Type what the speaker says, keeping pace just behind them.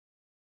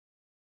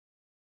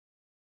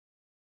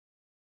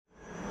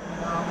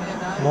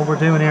What we're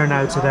doing here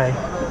now today,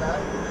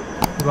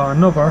 we've got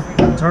another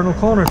internal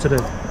corner to do.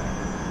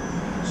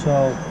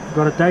 So we've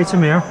got a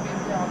Datum here,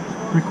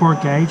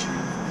 brickwork gauge.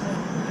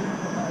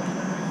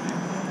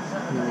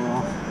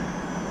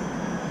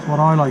 So what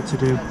I like to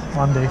do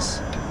on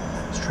this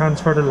is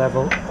transfer the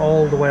level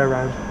all the way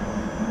around.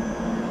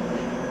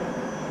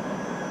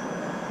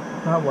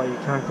 That way you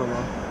can't go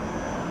wrong.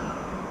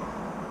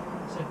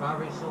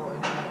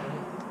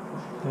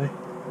 Okay,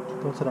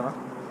 go to that.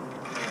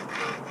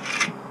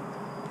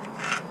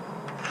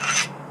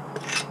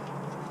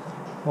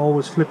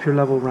 Always flip your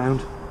level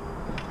round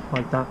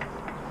like that.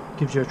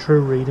 Gives you a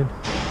true reading.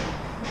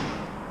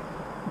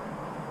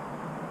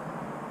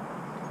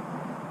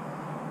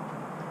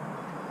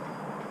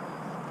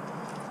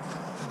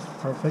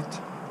 Perfect.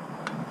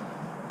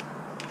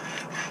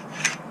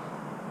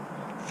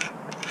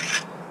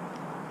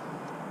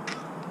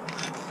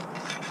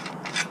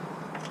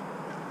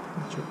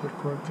 That's your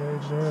brickwork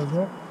gauge there as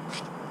well.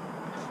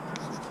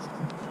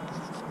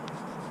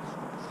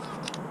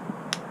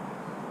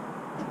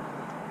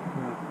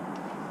 Now,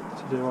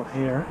 to do up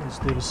here is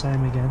do the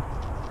same again.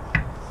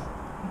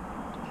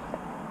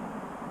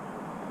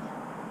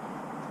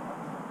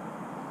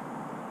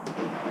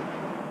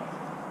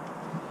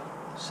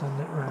 Send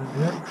it round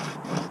here.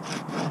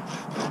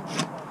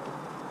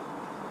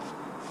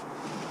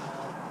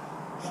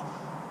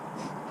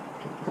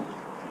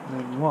 And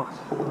then what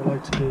I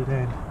like to do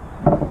then,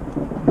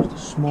 use the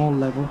small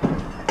level.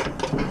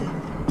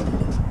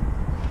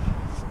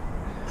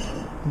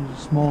 Use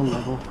a small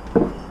level.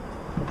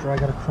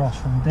 Drag it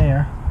across from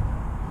there,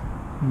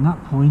 from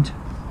that point to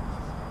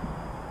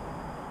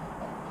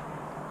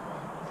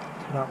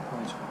that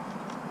point.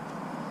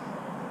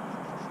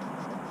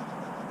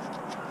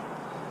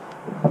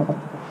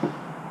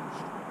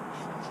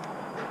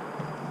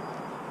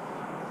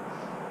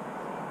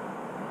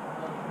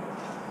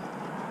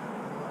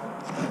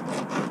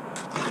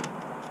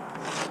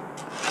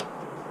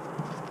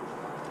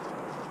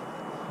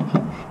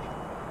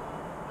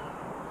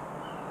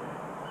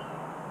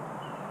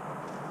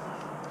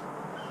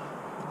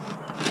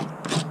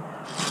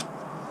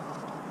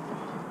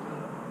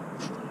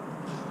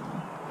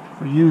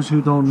 For you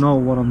who don't know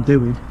what I'm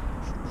doing,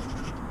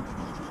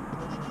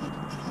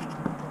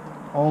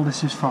 all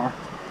this is for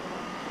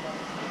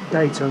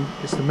Datum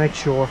is to make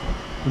sure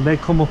when they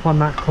come up on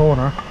that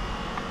corner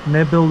and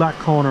they build that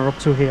corner up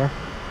to here,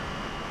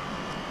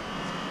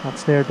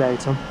 that's their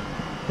Datum,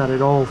 that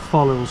it all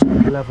follows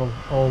level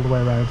all the way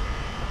around.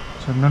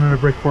 So none of the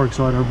brickwork's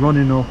either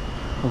running up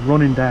or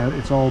running down,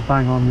 it's all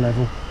bang on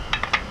level.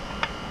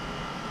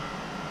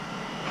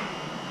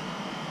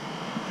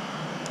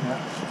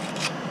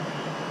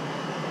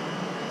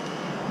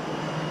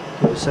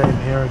 Do the same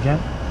here again.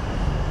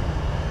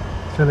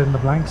 Fill in the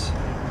blanks.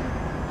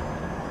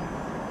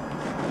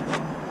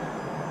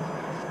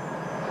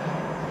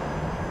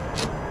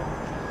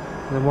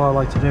 And then what I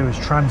like to do is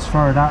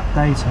transfer that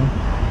Datum,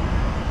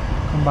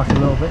 come back a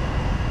little bit,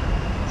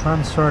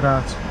 transfer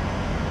that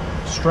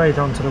straight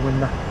onto the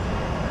window.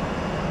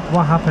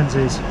 What happens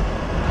is,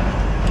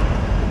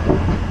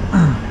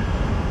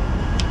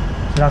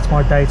 so that's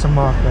my Datum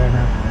mark there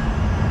now.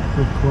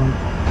 Brickwork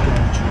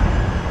gauge.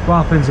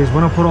 What happens is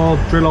when I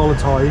drill all the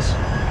ties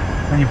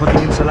and you put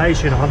the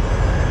insulation on,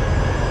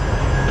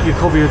 you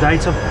cover your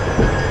Datum.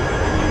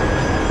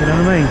 You know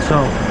what I mean? So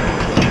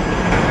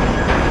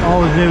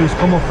all we do is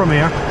come up from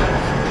here.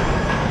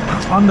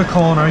 On the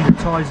corner, your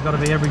tie's got to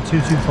be every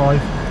 225,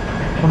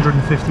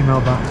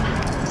 150mm back.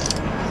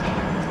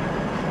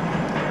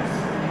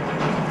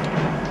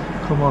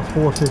 Come off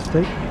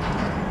 450.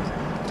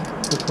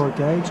 Brickwork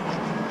gauge.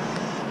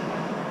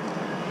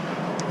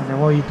 And then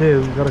what you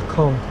do, you've got to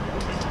come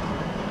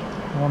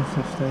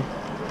 150,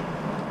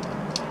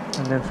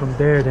 and then from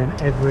there then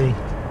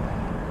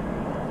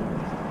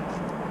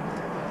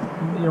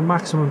your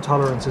maximum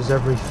tolerance is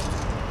every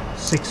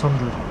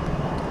 600,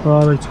 but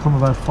I like to come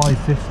about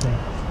 550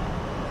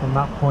 from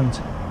that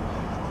point.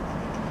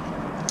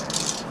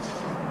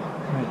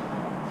 Right.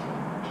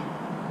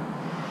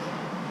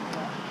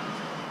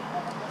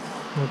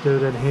 What I'll do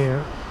then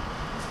here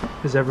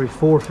is every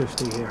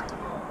 450 here.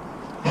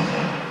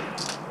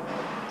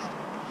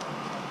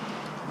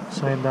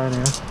 Same down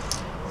here.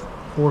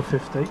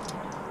 450,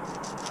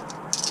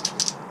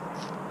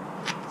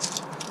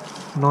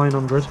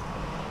 900,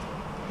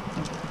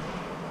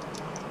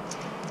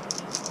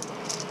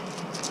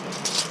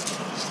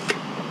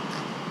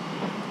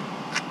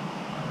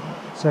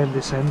 same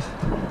this end,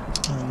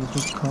 and you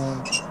just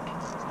can't.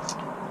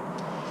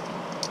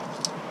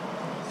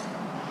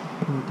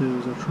 What I'll do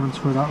is I'll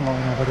transfer that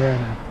line over there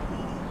now,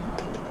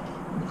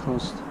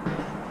 because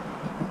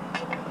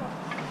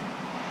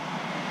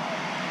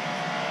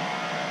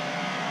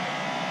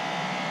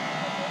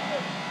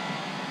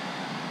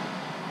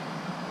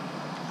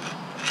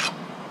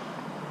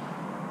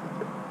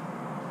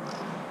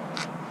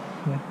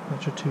yeah,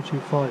 that's your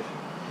 225.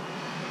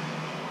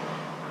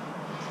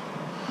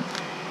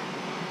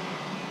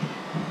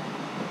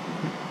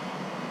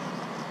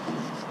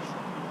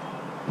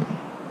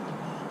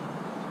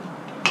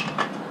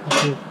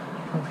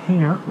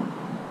 here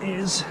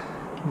is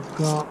we've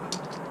got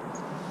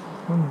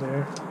one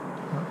there.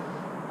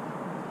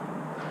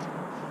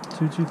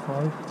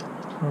 225.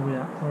 Where are we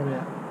at? Where are we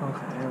at?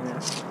 Okay, here we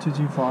are.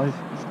 225.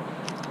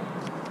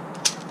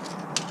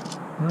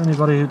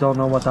 Anybody who don't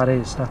know what that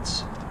is,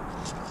 that's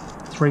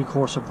 3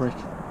 course of brick.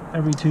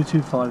 Every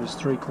 225 is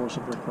 3 course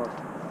of brickwork.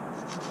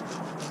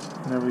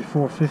 And every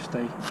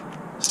 450,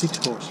 6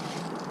 course.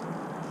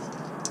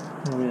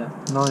 Where are we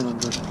at?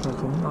 900.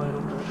 Welcome,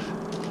 900.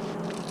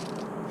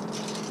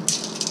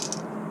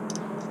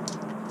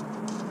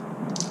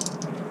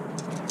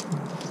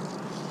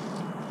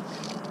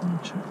 Let me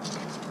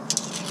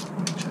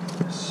check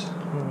this.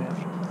 Where are we at?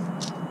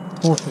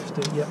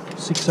 450, yep,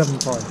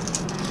 675.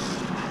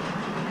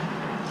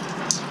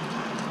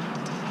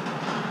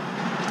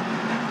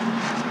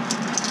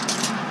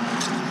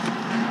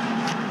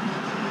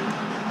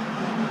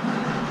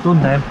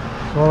 Done then.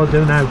 So all I'll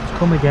do now is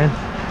come again.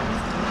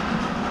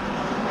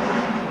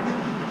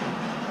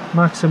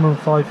 Maximum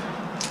 5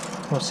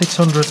 or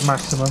 600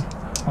 maximum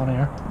on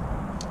here.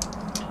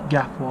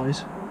 Gap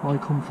wise, I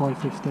come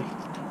 550.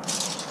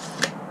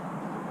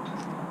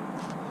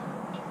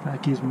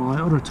 That gives my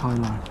other tie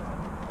line.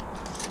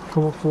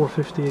 Come up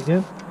 450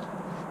 again.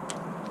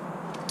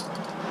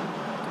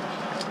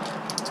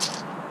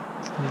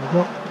 There we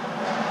go.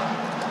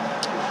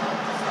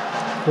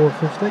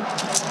 450.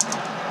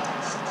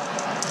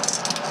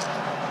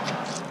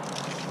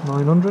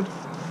 900.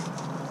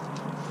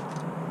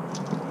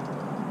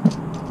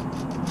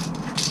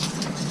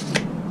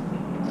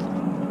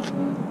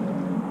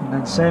 And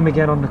then same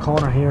again on the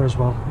corner here as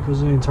well,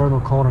 because of the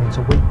internal corner it's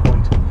a weak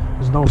point.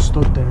 There's no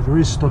stud there. There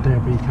is stud there,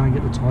 but you can't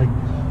get the tie.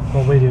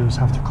 What we do is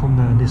have to come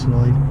down this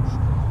line.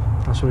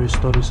 That's where your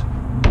stud is.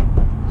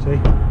 See?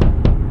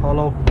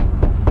 Hollow.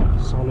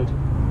 Solid.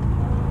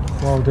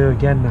 What I'll do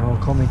again now, I'll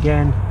come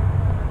again.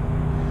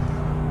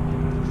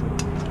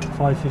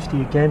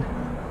 550 again.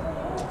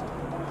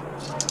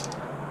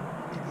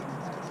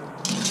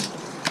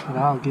 And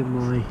that'll give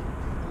my,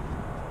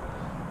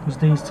 because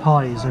these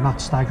ties are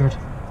not staggered,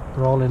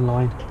 they're all in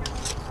line.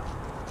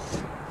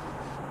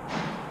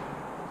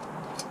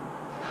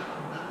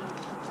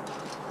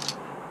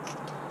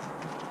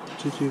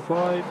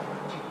 $225,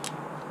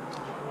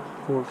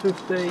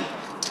 $450,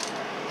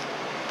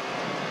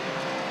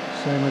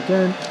 same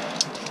again,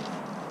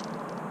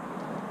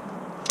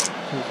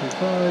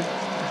 $225,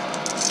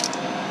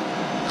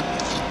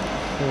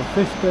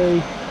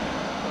 $450,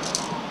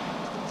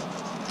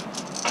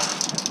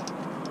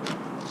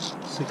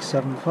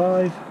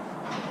 675.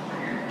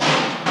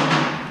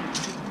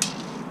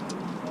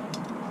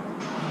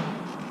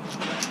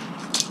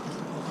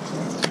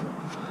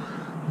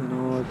 Then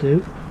all I do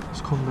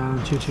is come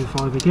down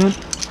 225 again, and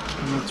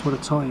that's what a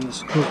tie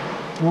is. Because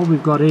what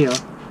we've got here,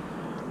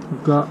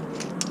 we've got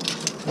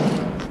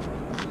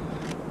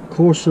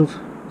course of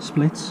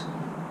splits,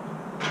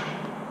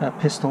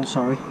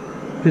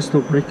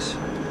 pistol bricks,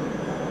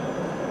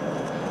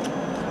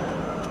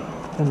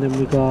 and then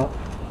we got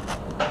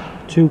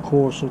 2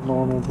 course of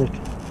normal brick,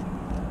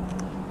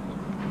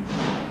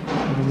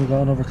 and then we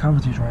got another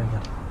cavity tray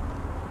again.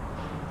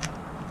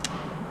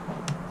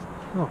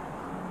 Oh.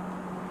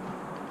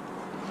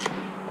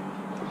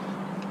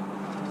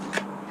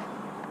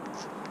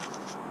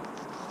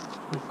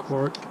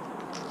 Brickwork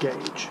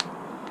gauge.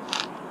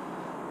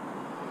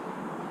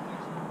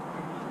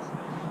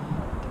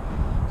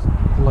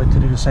 I'd like to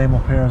do the same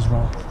up here as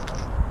well.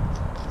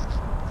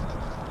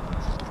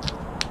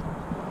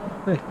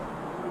 Hey.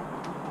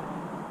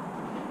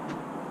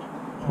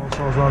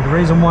 Also as well, the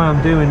reason why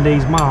I'm doing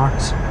these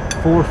marks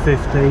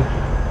 450,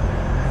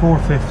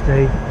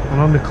 450, and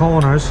on the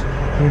corners,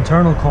 the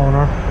internal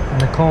corner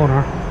and the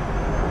corner,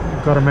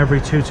 I've got them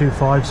every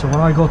 225. So when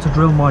I go to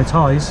drill my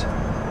ties,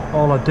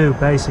 all I do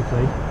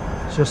basically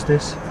is just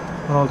this.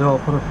 What I'll do, I'll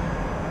put a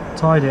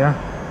tie there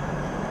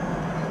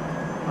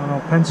and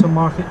I'll pencil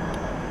mark it.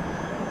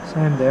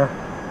 Same there.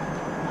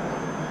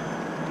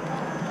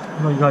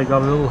 You got a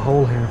little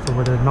hole here for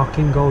where the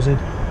knocking goes in.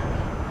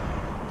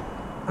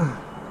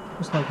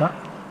 Just like that.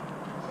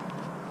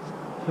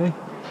 Okay.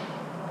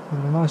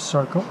 And a nice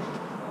circle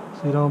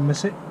so you don't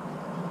miss it.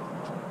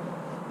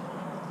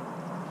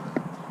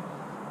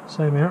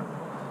 Same here.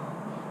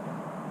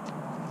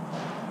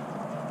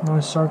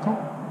 Nice circle.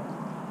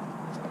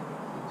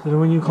 So that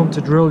when you come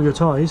to drill your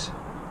ties,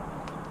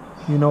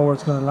 you know where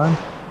it's going to land.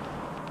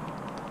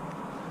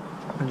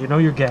 And you know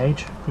your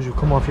gauge, because you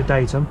come off your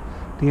datum.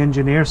 The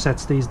engineer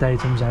sets these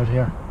datums out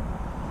here.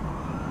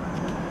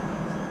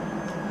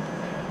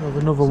 There's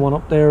another one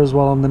up there as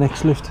well on the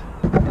next lift.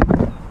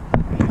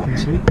 You can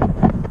see.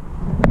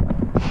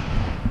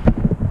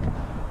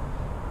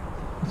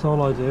 That's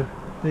all I do.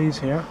 These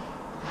here.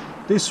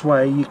 This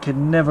way you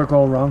can never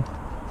go wrong.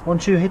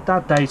 Once you hit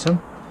that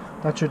datum,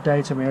 that's your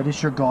datum here, this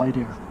is your guide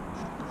here.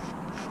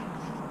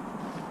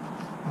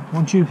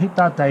 Once you hit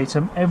that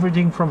datum,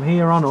 everything from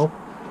here on up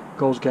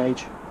goes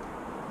gauge.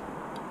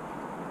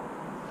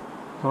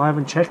 So I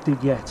haven't checked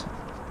it yet,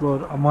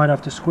 but I might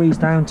have to squeeze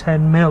down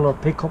 10 mil or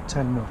pick up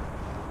 10 mil.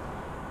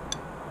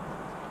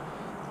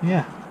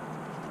 Yeah,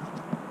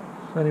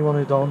 For anyone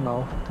who don't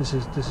know, this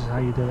is how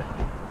you do it.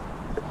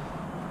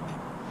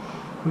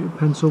 Put your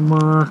pencil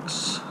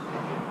marks.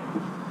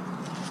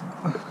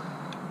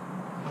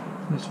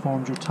 This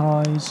forms your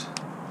ties.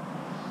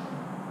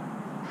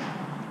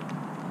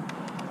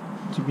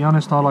 To be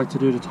honest, I like to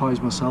do the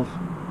ties myself.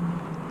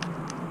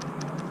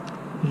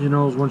 You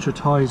know, once your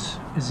ties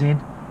is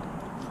in,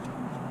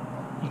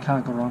 you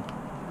can't go wrong.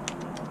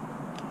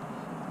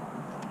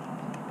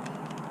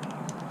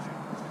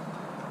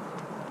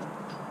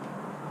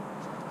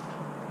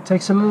 It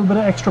takes a little bit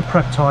of extra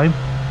prep time,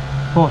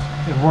 but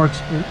it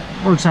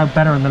works out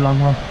better in the long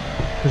run,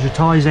 because your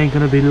ties ain't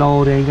going to be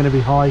low, they ain't going to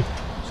be high,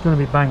 it's going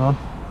to be bang on.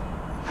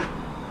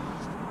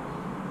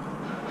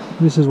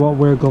 This is what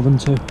we're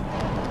governed to.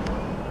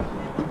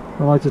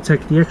 I like to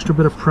take the extra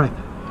bit of prep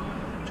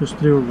just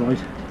to do it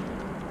right,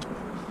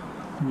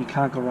 and you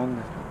can't go wrong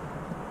then.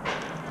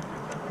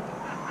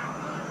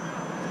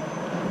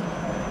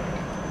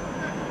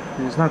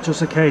 And it's not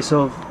just a case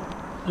of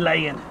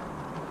laying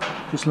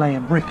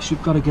bricks,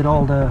 you've got to get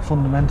all the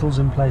fundamentals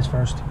in place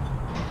first.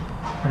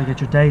 Got to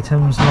get your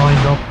datums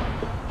lined up,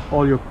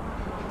 all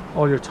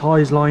your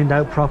ties lined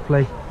out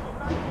properly.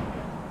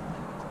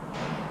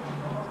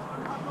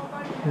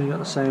 You got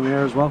the same here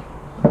as well.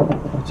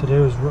 What to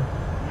do is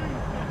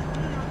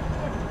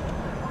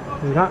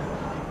do that.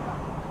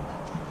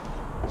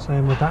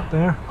 Same with that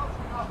there.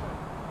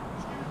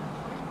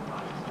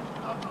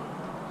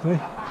 Okay.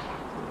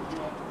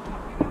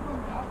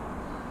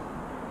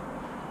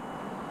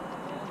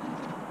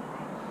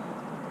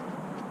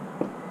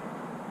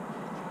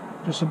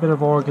 Just a bit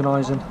of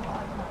organising.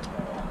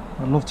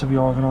 I love to be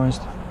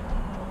organised.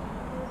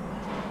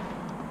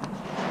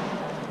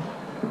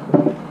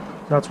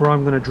 That's where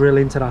I'm going to drill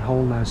into that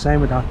hole now.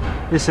 Same with that.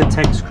 This is a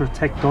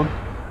tech gun,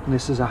 and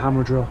this is a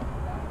hammer drill.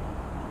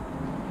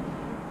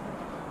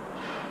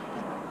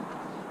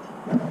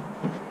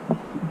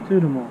 Do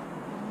them all.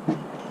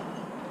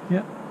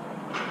 Yeah.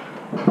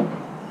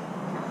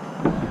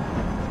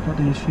 Got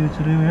these few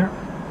to do here.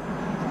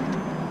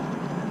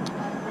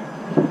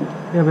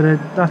 Yeah,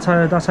 but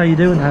that's how you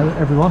do it now,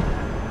 everyone.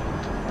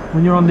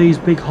 When you're on these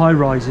big high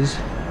rises,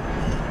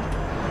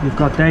 you've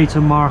got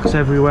datum marks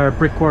everywhere,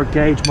 brickwork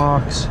gauge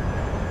marks.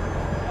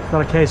 It's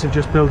not a case of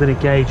just building a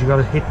gauge, you've got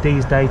to hit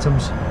these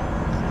datums.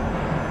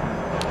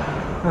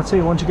 That's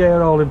it. Once you get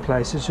it all in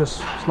place, it's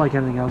like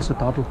anything else, a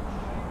doddle.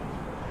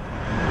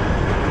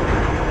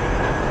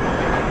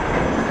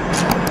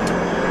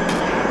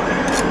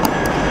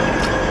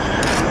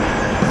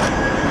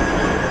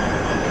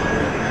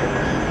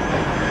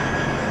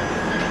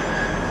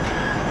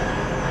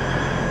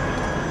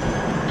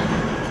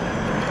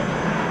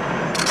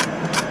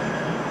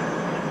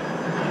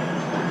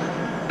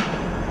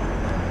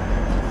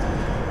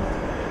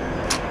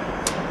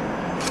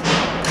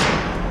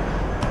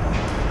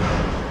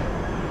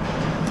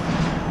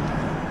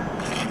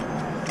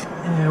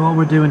 What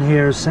we're doing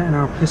here is setting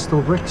our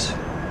pistol bricks.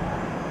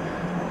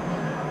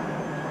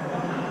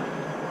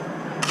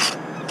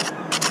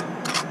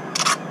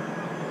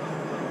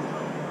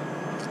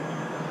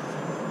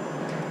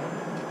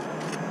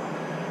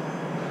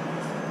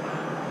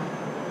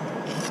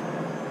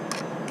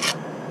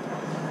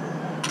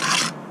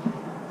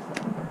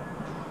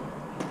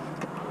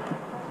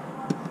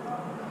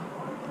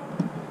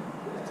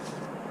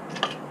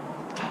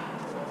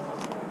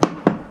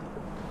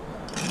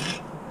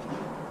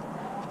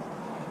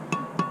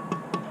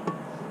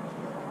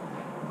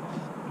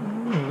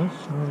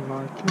 I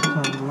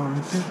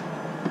like it.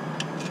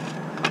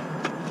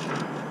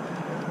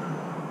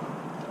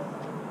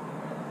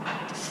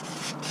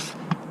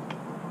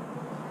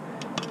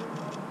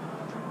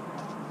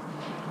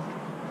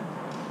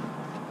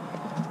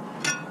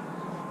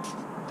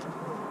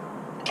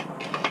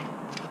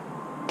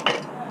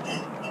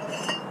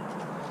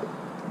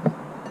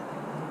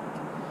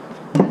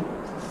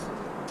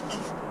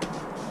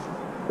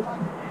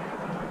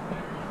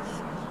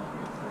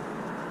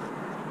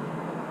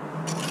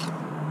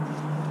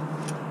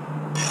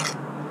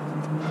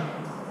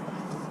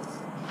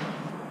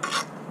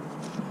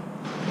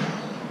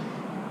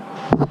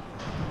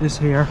 This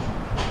here,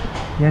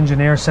 the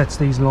engineer sets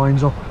these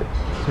lines up.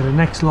 So the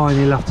next line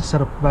he'll have to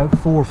set up about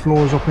 4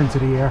 floors up into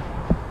the air.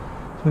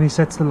 So when he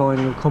sets the line,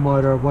 he'll come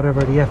either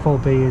whatever the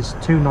FOB is,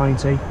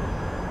 290,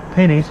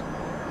 pin it,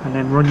 and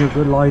then run your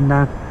good line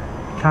down.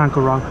 Can't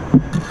go wrong.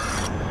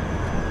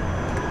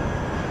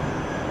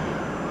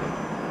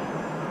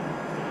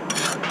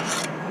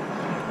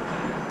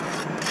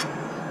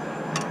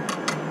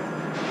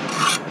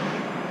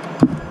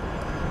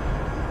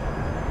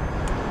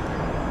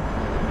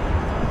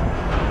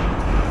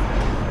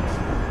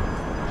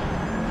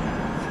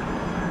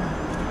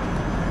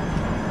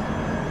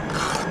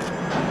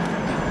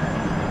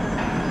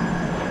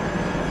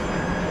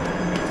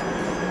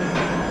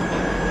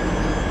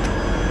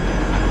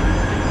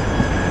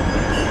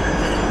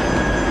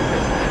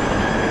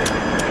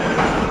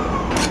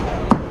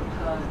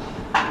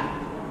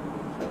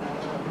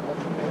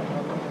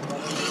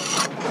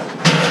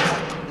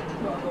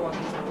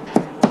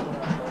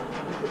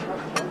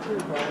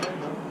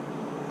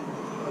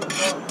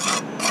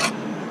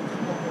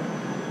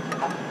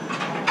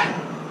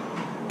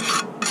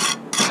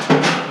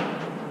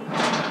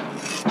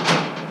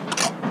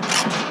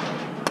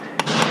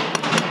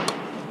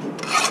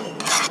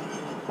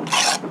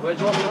 Where do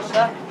you want me to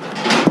stack?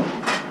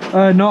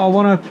 No, I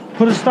want to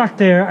put a stack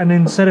there and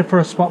then set it for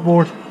a spot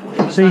board.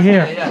 See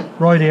here? Yeah.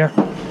 Right here.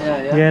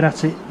 Yeah. Yeah,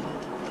 that's it.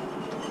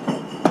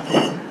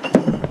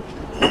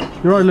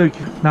 You're right, Luke.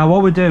 Now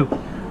what we do,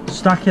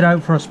 stack it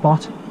out for a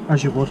spot,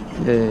 as you would.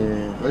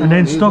 Yeah. And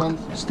then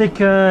stick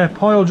a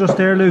pile just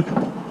there, Luke.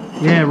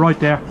 Yeah, right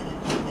there.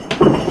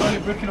 You're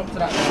bricking up to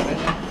that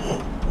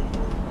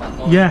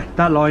line, Yeah,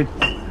 that line.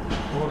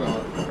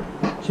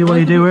 See what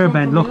you do here,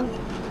 Ben? Look.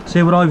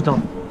 See what I've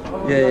done.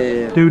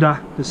 Yeah. Do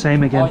that, the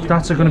same again.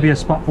 That's going to be a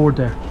spot board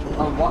there.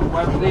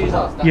 Wherever these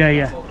are.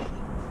 Yeah.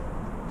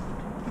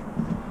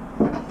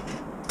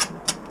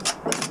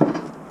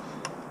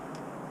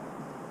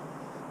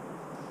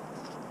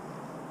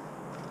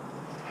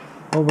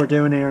 What we're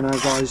doing here now,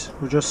 guys,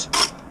 we're just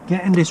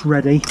getting this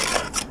ready.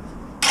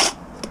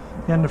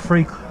 Getting the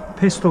free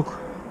pistol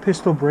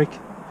brick,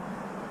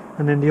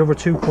 and then the other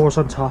 2 cores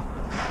on top,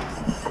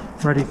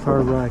 ready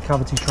for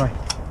cavity tray.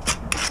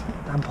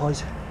 Damn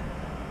pies.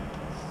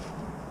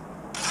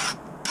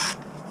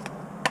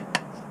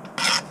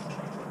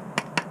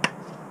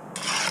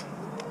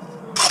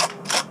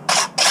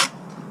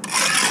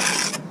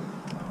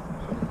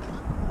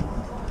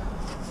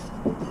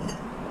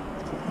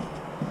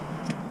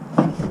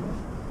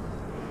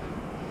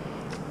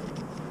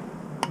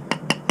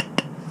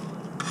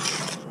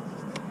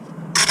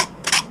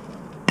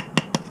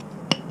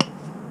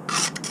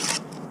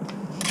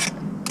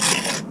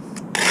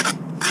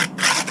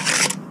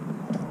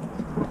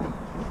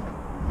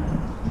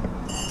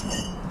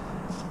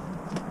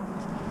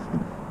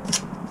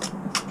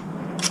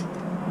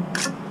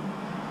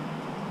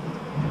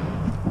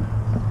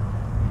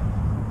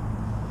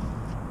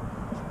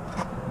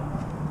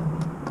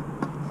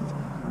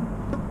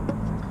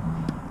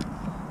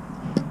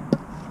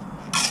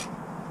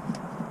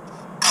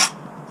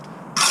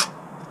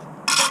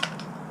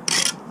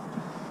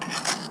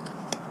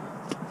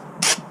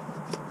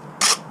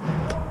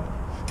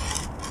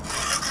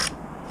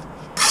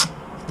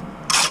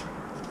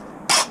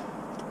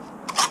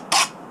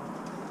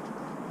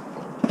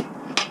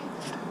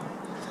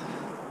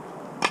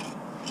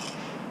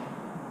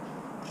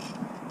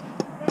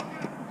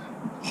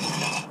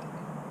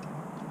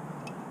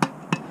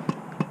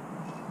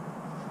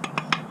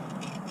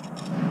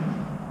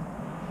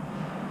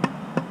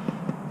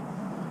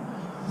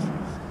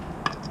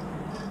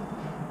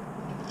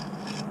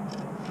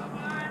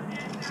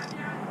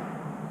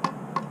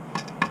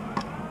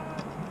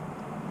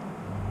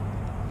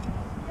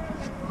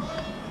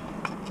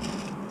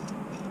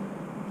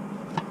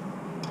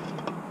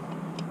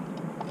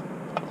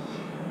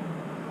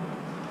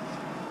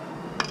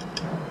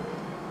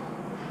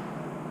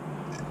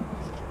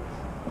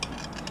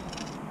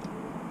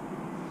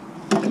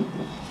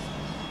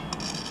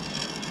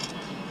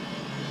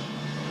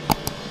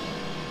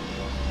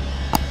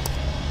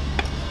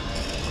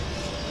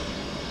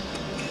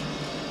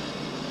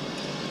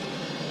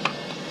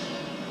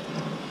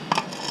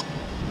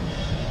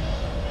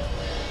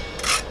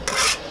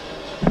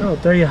 Oh,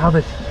 there you have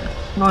it.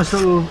 Nice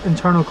little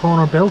internal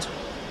corner built.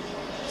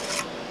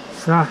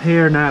 That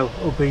here now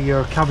will be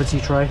your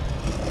cavity tray.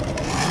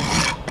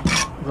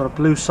 We've got a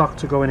blue sock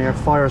to go in here,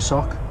 fire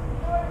sock.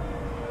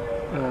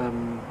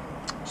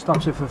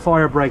 Stops if a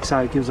fire breaks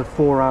out, gives a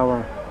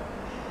 4-hour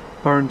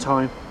burn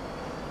time.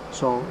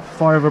 So if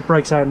fire ever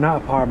breaks out in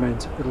that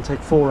apartment, it'll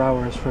take 4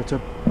 hours for it to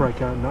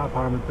break out in that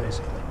apartment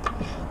basically.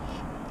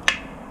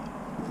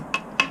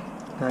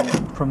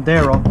 Then from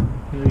there up,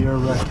 your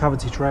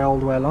cavity tray all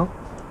the way along.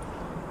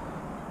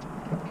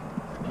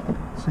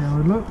 See how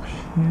it looks?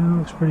 Yeah, it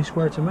looks pretty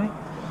square to me.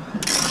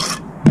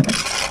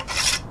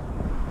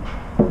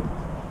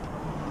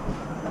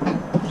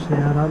 See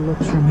how that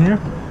looks from here.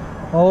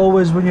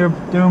 Always when you're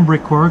doing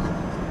brickwork,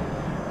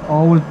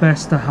 always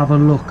best to have a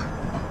look.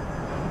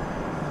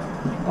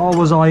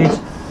 Always eye it.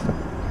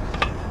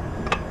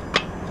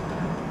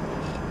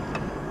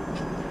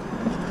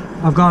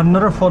 I've got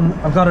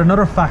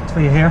another fact for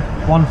you here,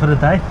 one for the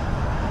day.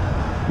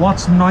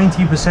 What's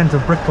 90%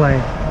 of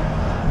bricklaying?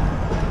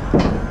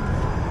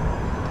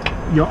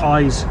 Your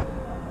eyes.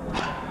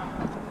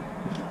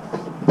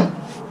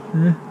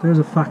 Yeah, there's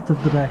a fact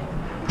of the day.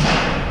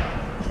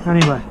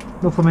 Anyway,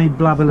 look for me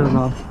blabbling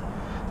on.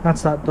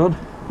 That's that done.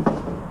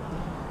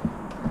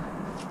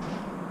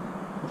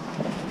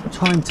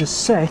 Time to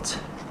set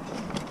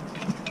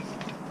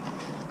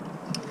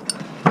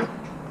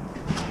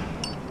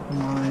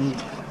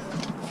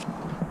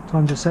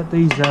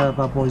these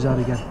bad boys out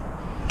again.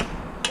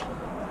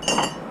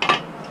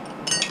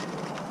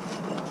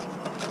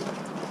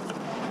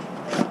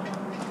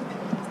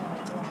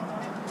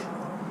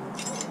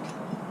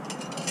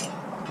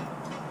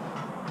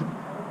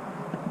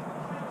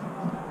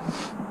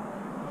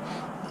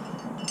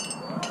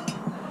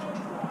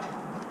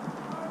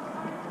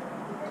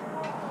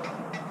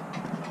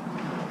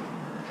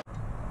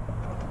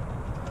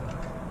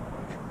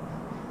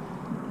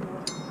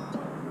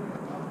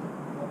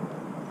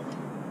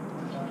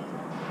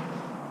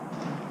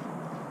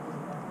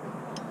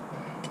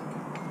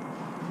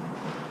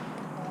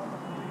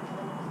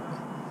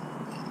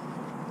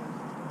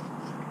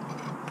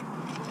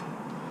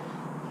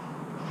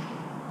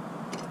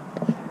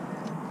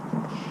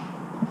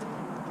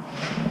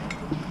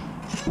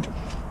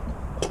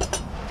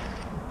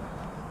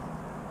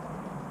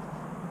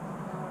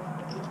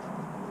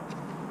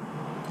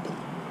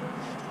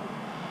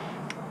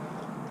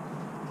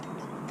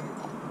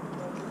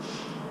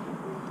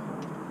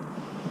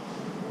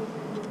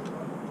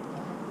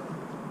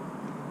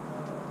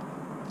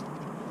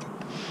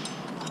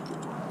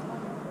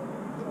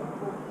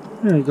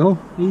 There you go,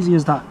 easy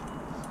as that.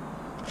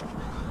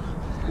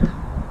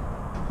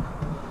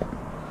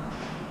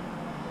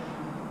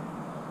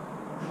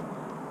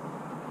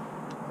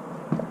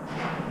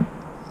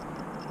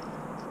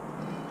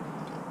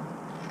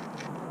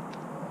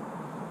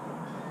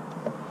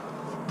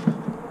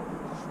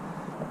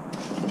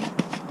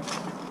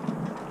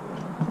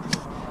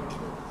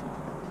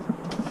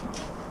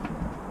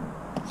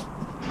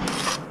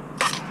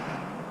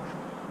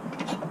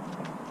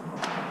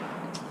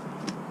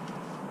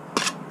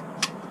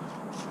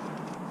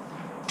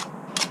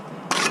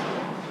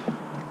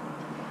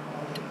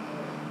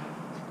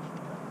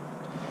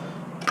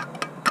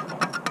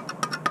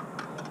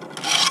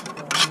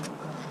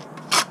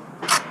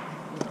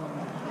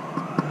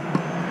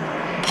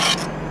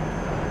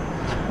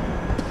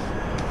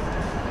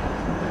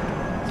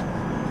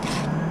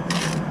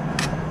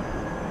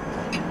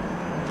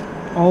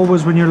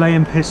 Always when you're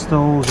laying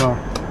pistons or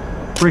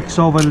bricks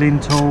over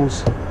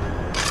lintels,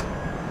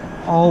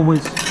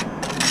 always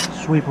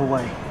sweep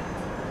away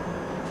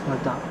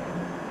like that.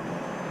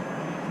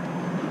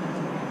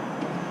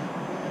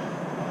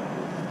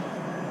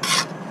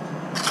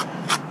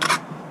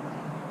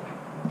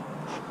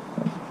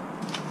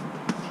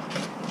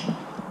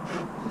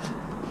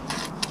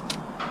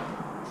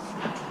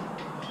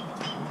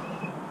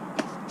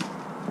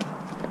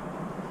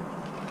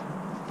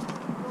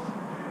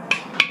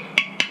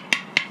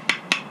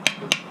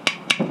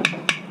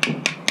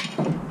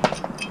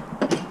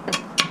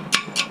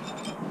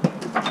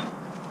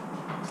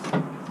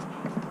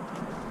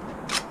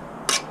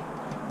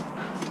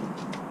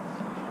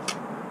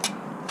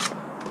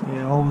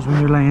 Yeah, always when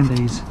you're laying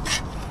these,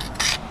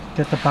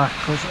 get the back,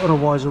 because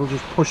otherwise it'll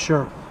just push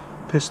your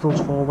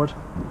pistons forward.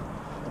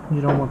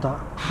 You don't want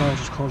that, that'll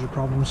just cause you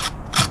problems.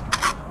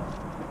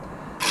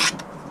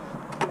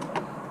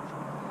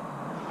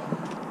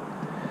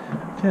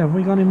 Okay, have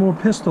we got any more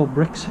pistol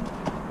bricks?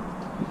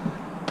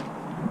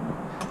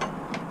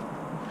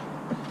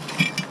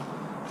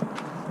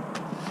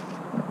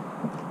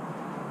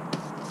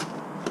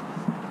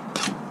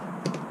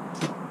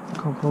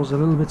 Compo's a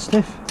little bit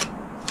stiff.